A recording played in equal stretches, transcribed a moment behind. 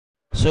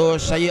So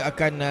saya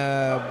akan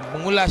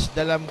mengulas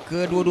dalam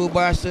kedua-dua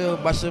bahasa,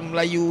 bahasa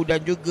Melayu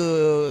dan juga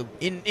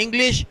in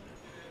English.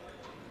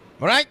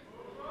 Alright.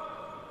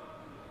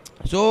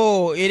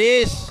 So it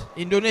is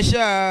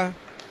Indonesia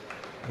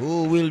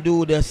who will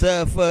do the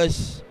serve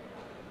first.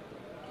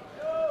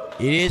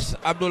 It is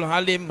Abdul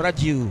Halim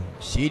Raju,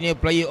 senior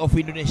player of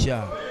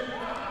Indonesia.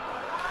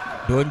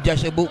 Don't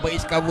judge a book by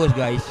its covers,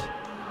 guys.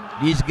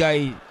 This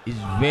guy is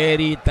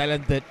very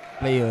talented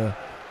player.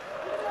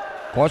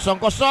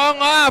 0-0.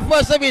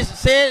 First service.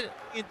 Say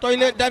in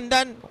toilet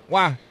dan.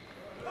 Wah.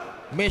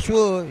 Make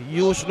sure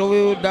you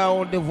slow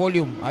down the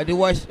volume.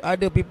 Otherwise,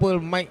 other people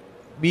might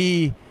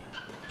be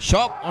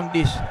shocked on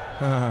this.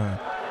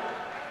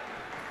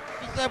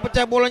 Kita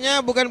pecah bolanya,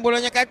 bukan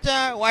bolanya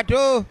kaca.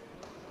 Waduh.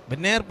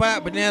 Benar,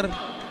 Pak, benar.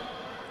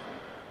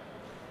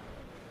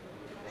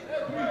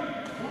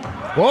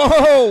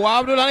 Wow,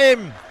 Abdul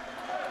Halim.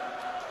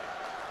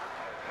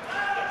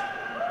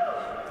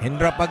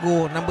 Hendra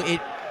Pagu, number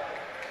 8.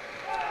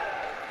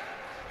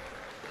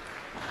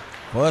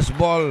 First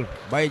ball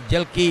by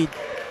Jelki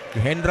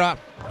to Hendra.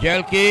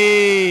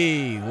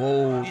 Jelki.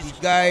 Whoa, this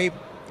guy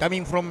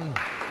coming from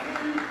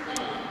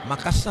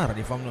Makassar,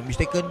 if I'm not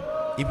mistaken.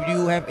 If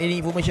you have any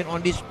information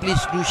on this,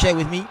 please do share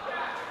with me.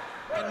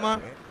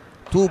 Myanmar,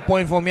 2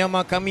 points for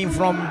Myanmar coming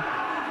from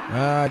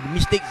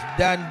mistakes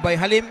done by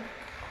Halim.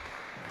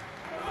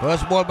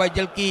 First ball by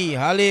Jelki.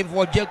 Halim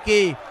for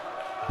Jelki.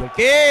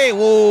 Jelki.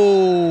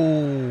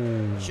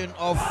 Whoa.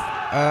 Of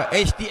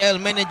HTL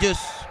managers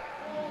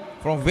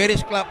from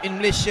various clubs in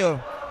Malaysia.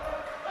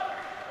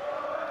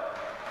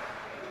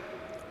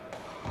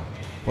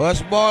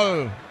 First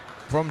ball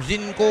from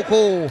Zin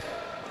Koko.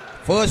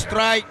 First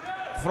strike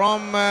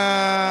from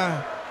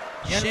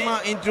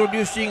Myanmar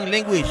introducing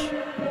language.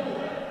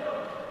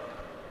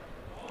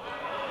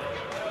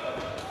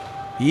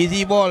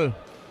 Easy ball.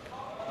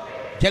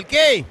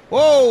 Jelki.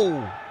 Oh,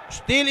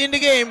 still in the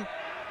game.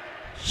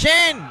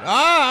 Shen.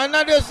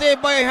 Another save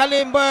by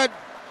Halim, but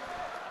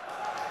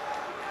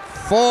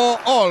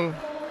 4-all.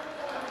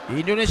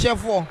 Indonesia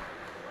 4.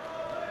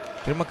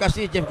 Terima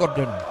kasih Jeff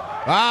Gordon.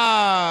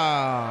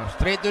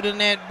 Straight to the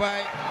net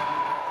by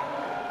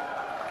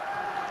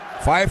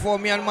 5 for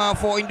Myanmar,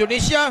 4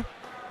 Indonesia.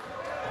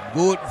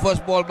 Good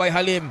first ball by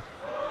Halim.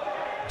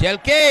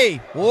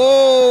 Jelki.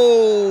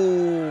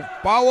 Whoa,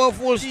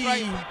 powerful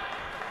strike.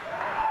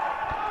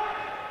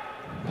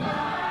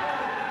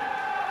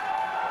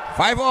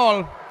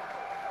 5-all.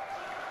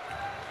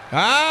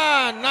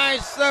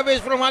 Nice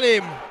service from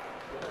Halim.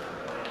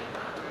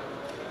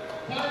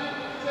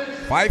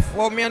 5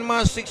 for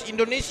Myanmar, 6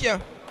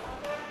 Indonesia.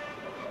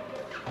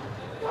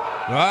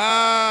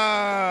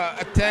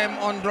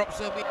 Attempt on drop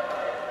service.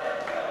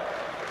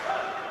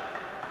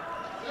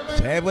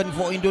 7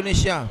 for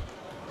Indonesia.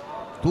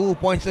 2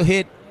 points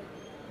ahead.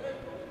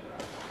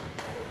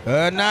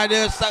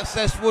 Another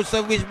successful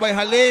service by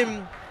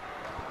Halim.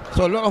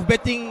 So a lot of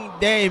betting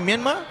there in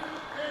Myanmar.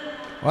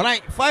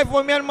 Alright, 5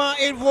 for Myanmar,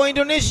 8 for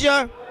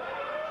Indonesia.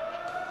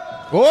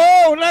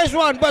 Oh, nice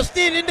one, but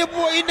still in the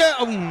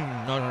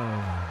no.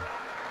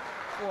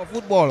 For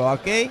football,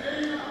 okay.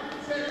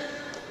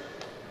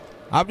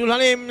 Abdul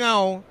Halim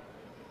now.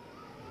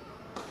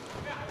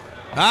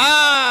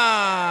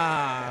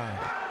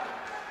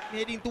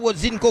 Heading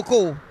towards Zin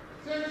Koko.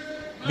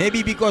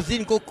 Maybe because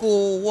Zin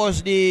Koko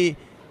was the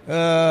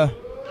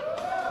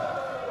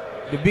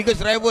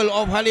biggest rival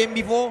of Halim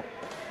before.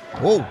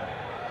 Oh,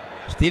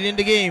 still in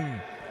the game.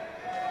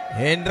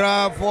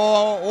 Hendra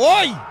for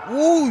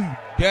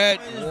that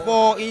is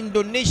for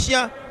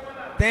Indonesia.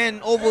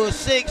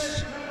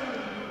 10/6.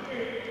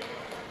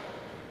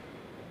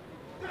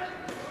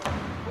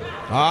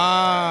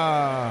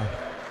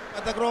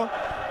 Takraw.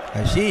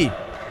 I see.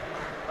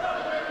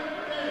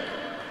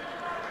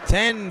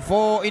 10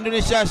 for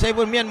Indonesia,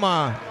 7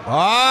 Myanmar.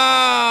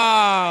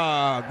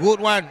 Good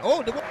one.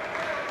 Oh, the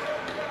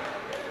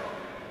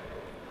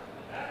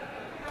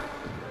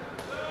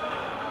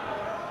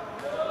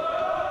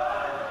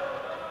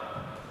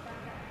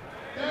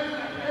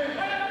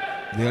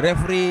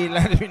referee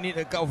let me need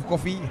a cup of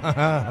coffee.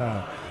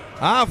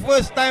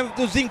 First time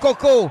to Zin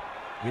Koko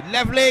with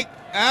left leg.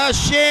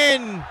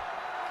 Shin.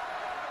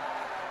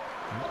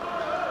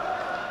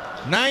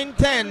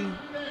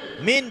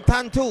 9-10. Min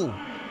Tantu.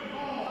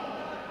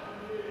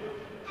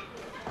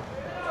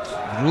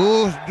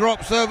 Loose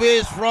drop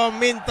service from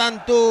Min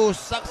Tantu.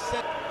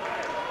 Success.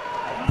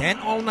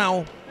 10-all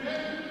now.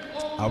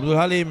 Abdul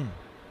Halim.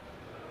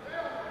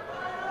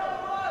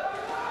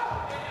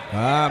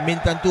 Min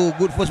Tantu,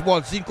 good first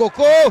ball. Zin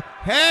Koko.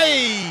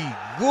 Hey,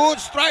 good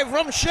strike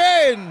from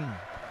Shen.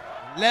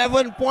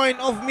 11 point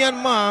of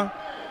Myanmar.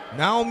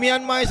 Now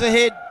Myanmar is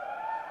ahead.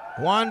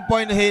 1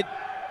 point ahead.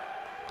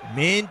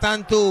 Min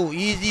Tantu,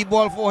 easy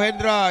ball for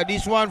Hendra.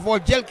 This one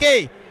for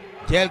Jelki.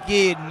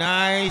 Jelki,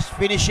 nice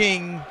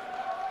finishing.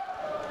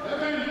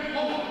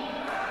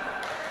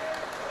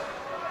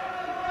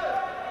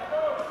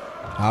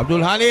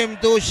 Abdul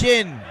Halim to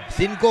Shin.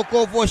 Zin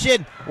Koko for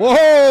Shin.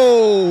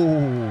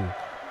 Whoa!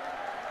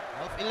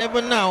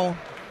 11 now.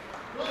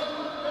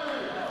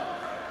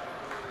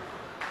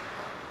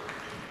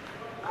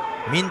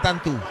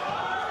 Mintantu.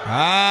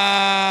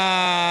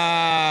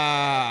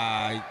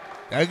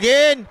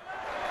 Again.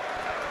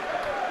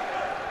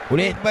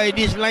 Played by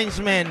this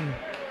linesman,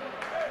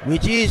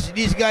 which is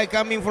this guy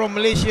coming from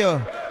Malaysia.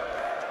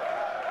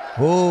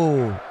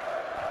 Oh,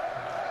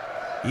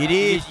 it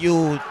is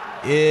you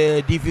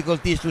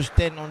difficulties to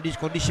stand on this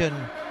condition.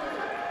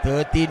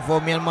 13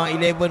 for Myanmar,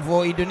 11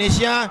 for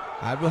Indonesia.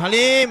 Abdul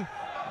Halim,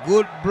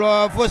 good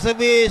first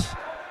service.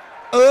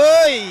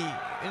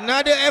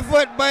 Another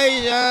effort by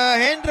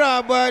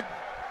Hendra, but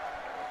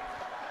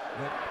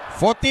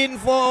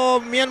 14 for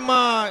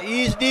Myanmar.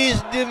 Is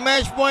this the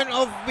match point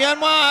of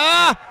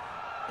Myanmar?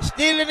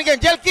 Still in again,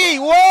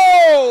 Jelki.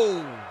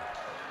 Whoa!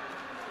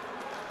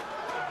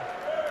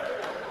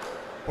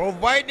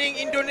 Providing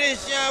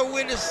Indonesia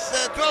with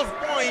 12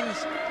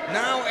 points.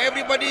 Now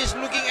everybody is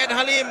looking at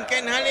Halim.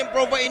 Can Halim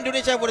provide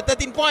Indonesia for the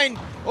 13 point?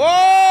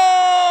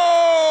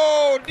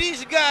 Oh!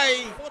 This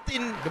guy,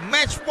 14, the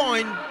match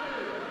point.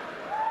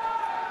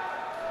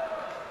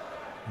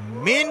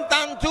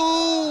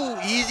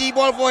 Mintantu, easy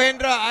ball for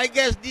Hendra. I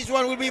guess this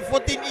one will be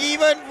 14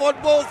 even for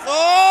both.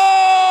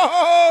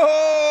 Oh!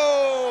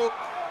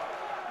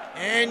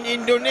 And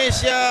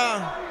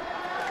Indonesia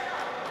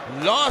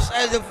lost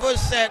as the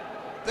first set,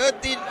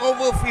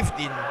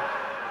 13/15.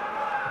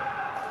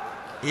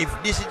 If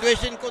this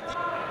situation continues,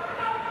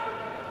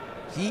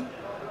 see?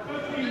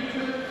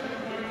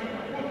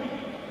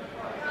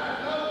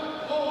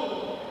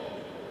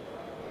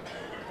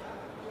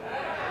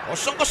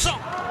 Kosong.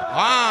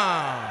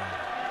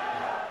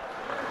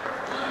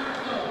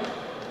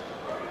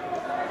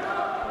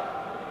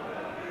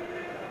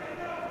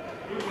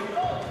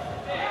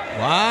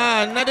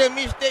 Another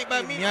mistake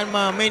by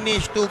Myanmar.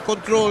 Managed to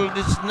control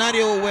the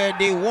scenario where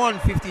they won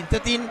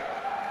 15-13.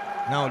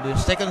 Now the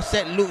second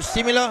set looks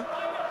similar.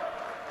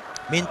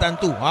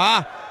 Mintantu.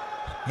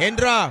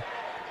 Hendra.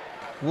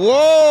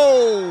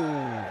 Whoa!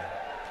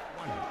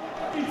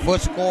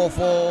 First score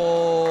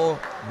for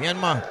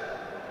Myanmar,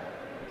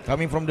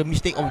 coming from the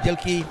mistake of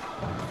Jelki.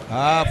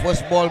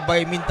 First ball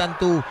by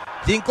Mintantu.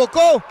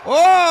 Zinkoko.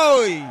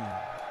 Oi!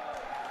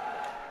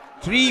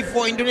 3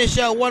 for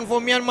Indonesia, 1 for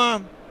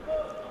Myanmar.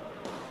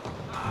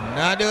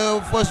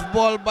 Another first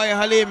ball by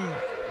Halim.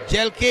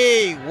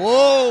 Jelki.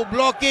 Whoa!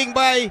 Blocking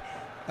by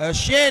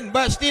Shen,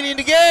 but still in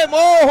the game.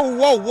 Oh!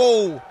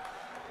 Whoa!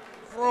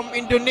 From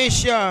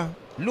Indonesia.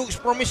 Looks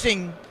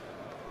promising.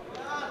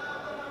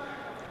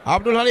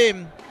 Abdul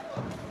Halim.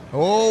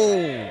 Oh!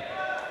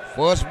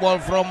 First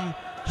ball from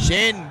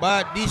Shen,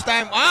 but this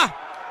time,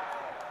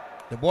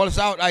 the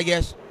ball's out, I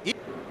guess.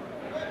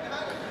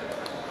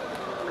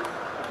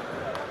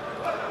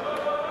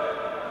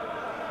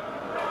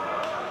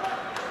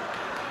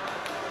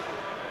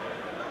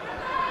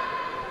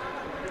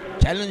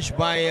 Challenged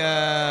by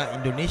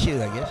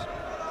Indonesia, I guess.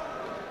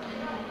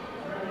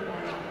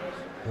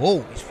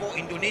 Oh, it's for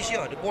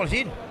Indonesia. The ball's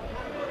in.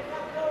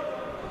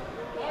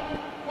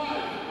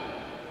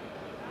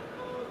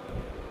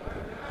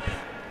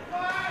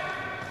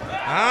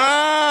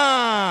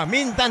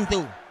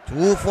 Mintantu.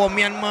 2 for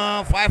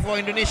Myanmar, 5 for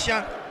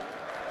Indonesia.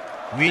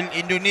 Will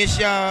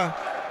Indonesia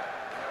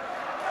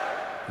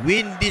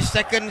win this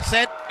second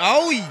set?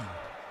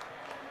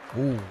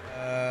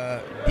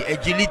 The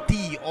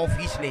agility of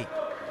his leg.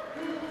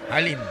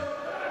 Halim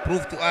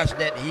proved to us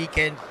that he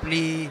can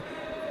play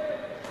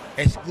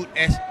as good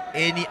as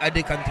any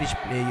other country's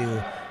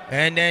player.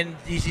 And then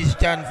this is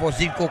chance for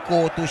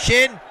Zinkoko to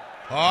Shen.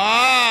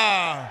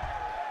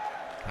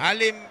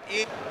 Halim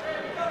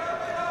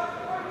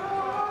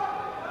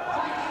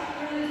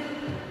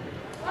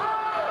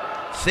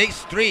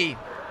 6-3.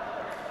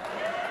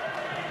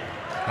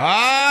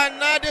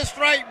 Another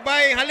strike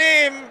by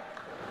Halim.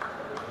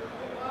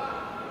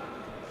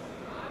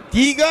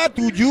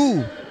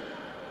 3-7.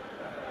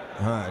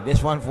 This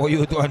one for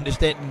you to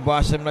understand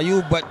bahasa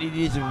Melayu, but it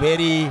is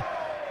very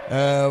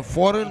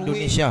foreign.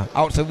 Indonesia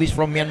out service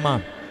from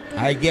Myanmar.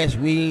 I guess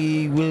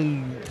we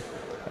will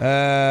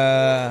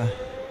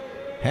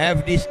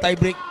have this tie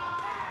break.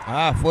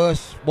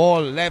 First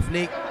ball, left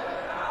leg.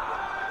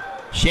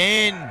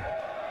 Shen.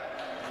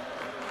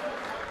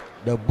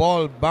 The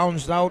ball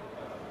bounced out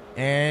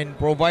and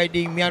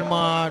providing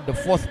Myanmar the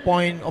 4th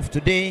point of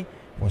today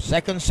for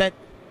second set.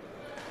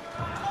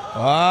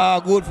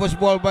 Good first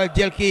ball by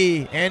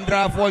Jelki.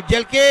 Hendra for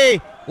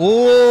Jelki.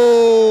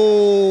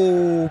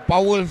 Oh,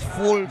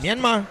 powerful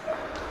Myanmar.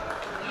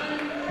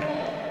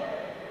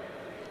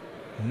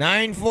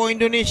 9 for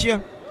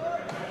Indonesia.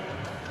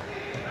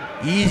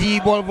 Easy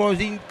ball for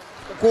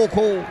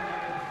Zinkoko.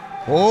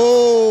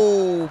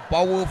 Oh,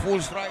 powerful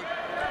strike.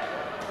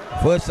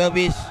 First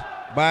service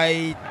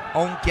by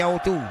Ong Kiao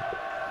Tu.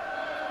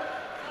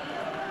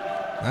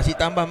 Nasi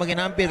tambah makin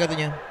hampir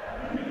katanya.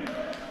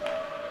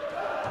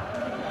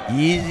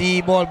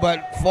 Easy ball,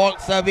 but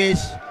fault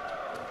service.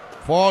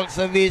 Fault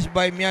service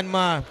by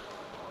Myanmar.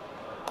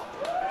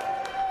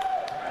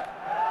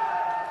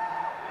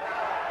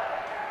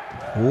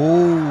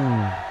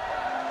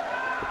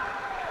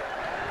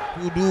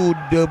 To do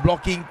the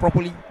blocking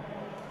properly.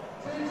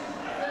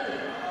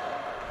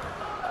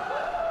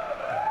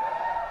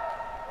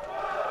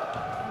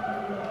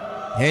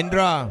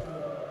 Hendra.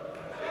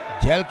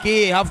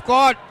 Jelki, half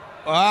court.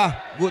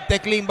 Good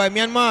tackling by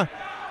Myanmar.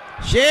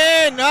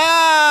 Shane,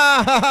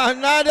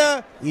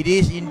 another. It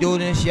is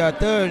Indonesia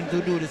turn to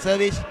do the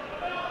service.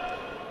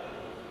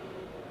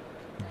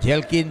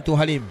 Jelkin to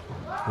Halim.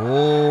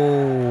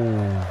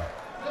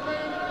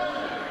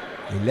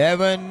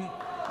 11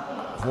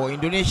 for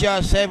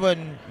Indonesia,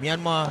 7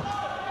 Myanmar.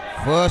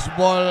 First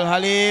ball,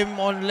 Halim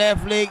on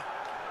left leg.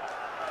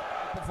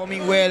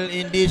 Performing well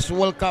in this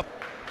World Cup.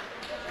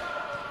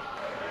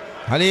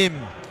 Halim,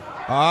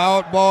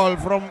 out ball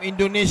from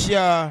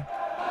Indonesia.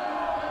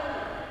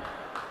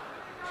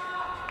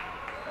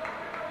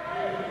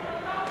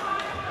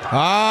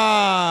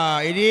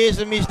 It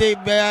is a mistake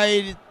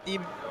by the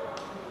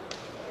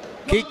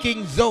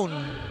kicking zone.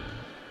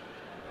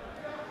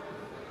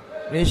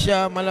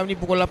 Malaysia malam ni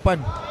pukul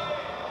 8.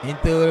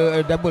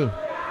 Inter double.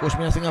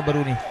 Pukul 9.30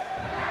 baru ni.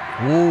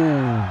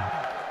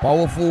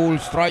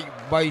 Powerful strike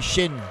by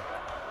Shin.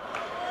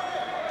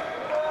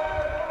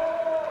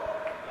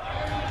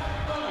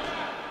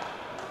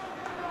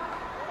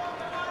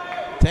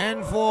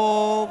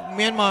 For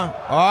Myanmar.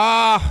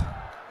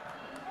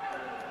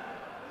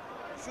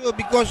 Sure,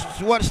 because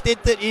what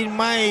stated in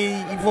my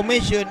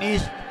information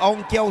is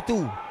Aung Kiao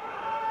Tu.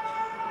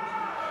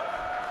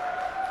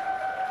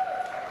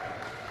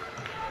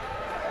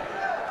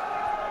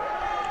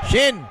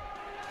 Shin.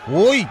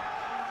 Oi.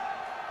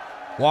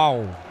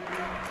 Wow.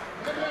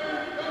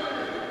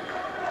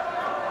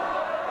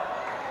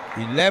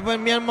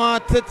 11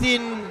 Myanmar, 13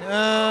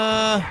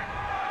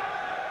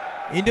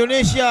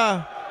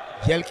 Indonesia.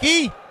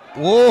 Jelki.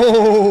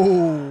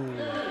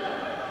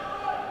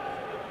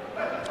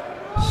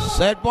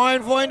 Set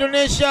point for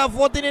Indonesia,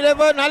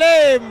 14-11.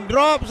 Halim,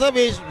 drop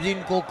service.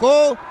 Zin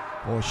Koko.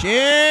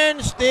 Shin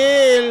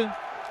still.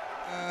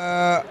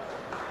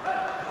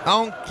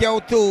 Aung Kiao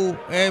Tu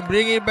and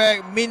bring it back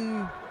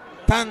Min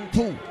Tan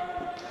Tu.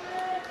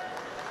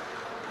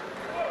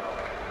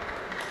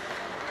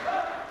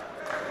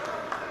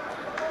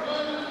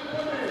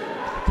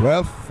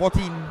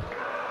 (12-14).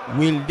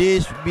 Will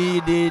this be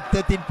the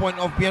 13th point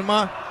of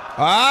Myanmar?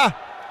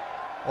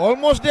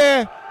 Almost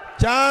there.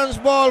 Chance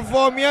ball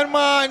for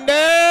Myanmar, and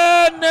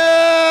then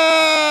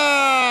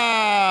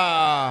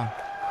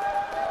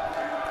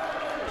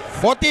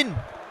 14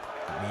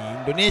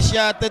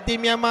 Indonesia,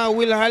 13 Myanmar.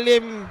 Will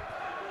Halim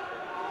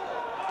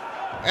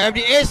have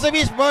the ace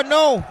service? But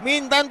no.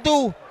 Min Tan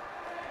Tu.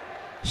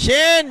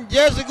 Shen,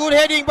 just a good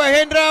heading by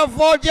Hendra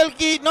for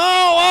Jelki.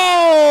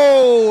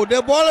 No!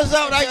 The ball is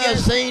out. I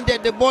guess saying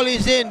that the ball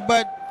is in,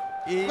 but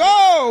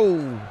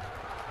go!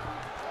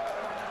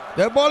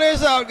 The ball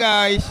is out,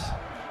 guys.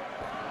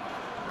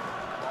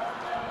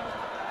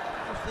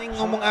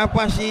 Ngomong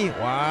apa sih?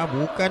 Wah,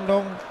 bukan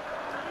dong.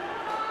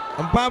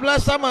 14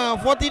 sama,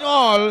 14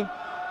 all.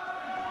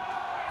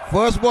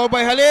 First ball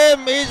by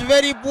Halim is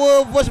very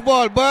poor first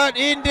ball, but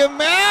in the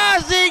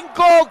amazing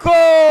Koko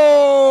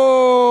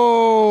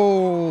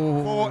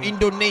for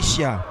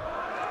Indonesia.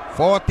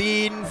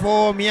 14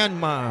 for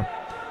Myanmar.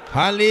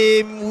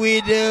 Halim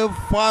with the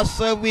fast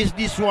service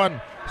this one.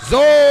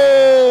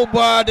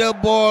 But the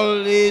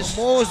ball is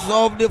most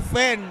of the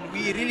fan.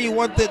 We really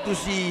wanted to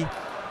see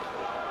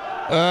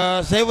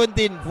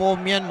 17 for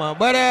Myanmar,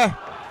 but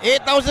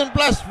 8,000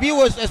 plus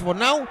viewers as for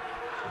now.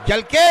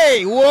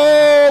 Jalke,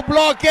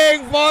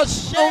 blocking for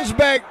Shen's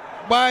back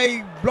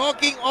by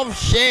blocking of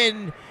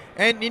Shen,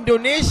 and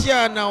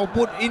Indonesia now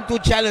put into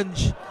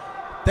challenge,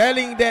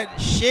 telling that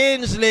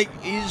Shen's leg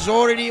is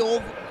already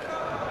over.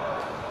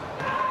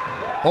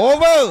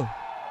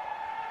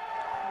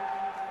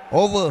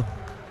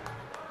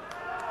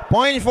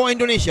 Point for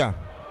Indonesia.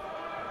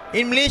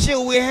 In Malaysia,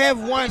 we have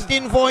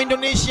 16 for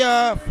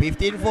Indonesia,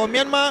 15 for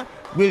Myanmar.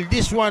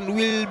 This one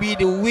will be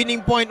the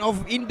winning point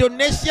of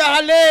Indonesia.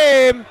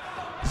 Halim,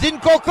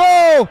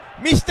 Zinkoko,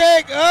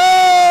 mistake.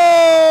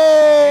 And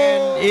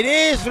it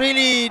is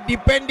really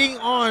depending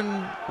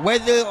on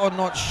whether or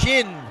not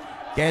Shin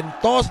can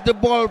toss the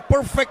ball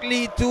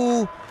perfectly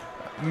to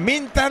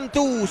Min Tan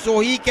Tu,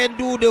 so he can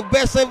do the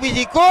best service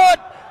he could.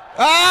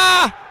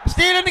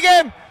 Still in the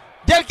game.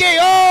 Jelke,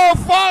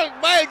 fault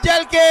by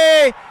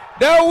Jelke.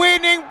 The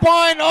winning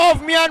point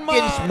of Myanmar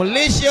against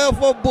Malaysia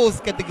for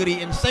both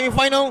category in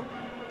semi-final.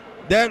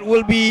 That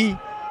will be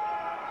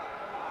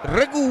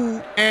regu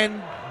and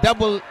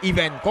double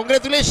event.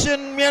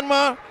 Congratulations,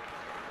 Myanmar.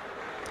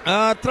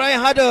 Try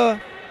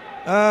harder,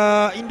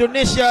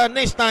 Indonesia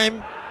next time.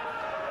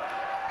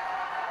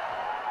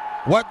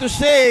 What to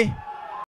say?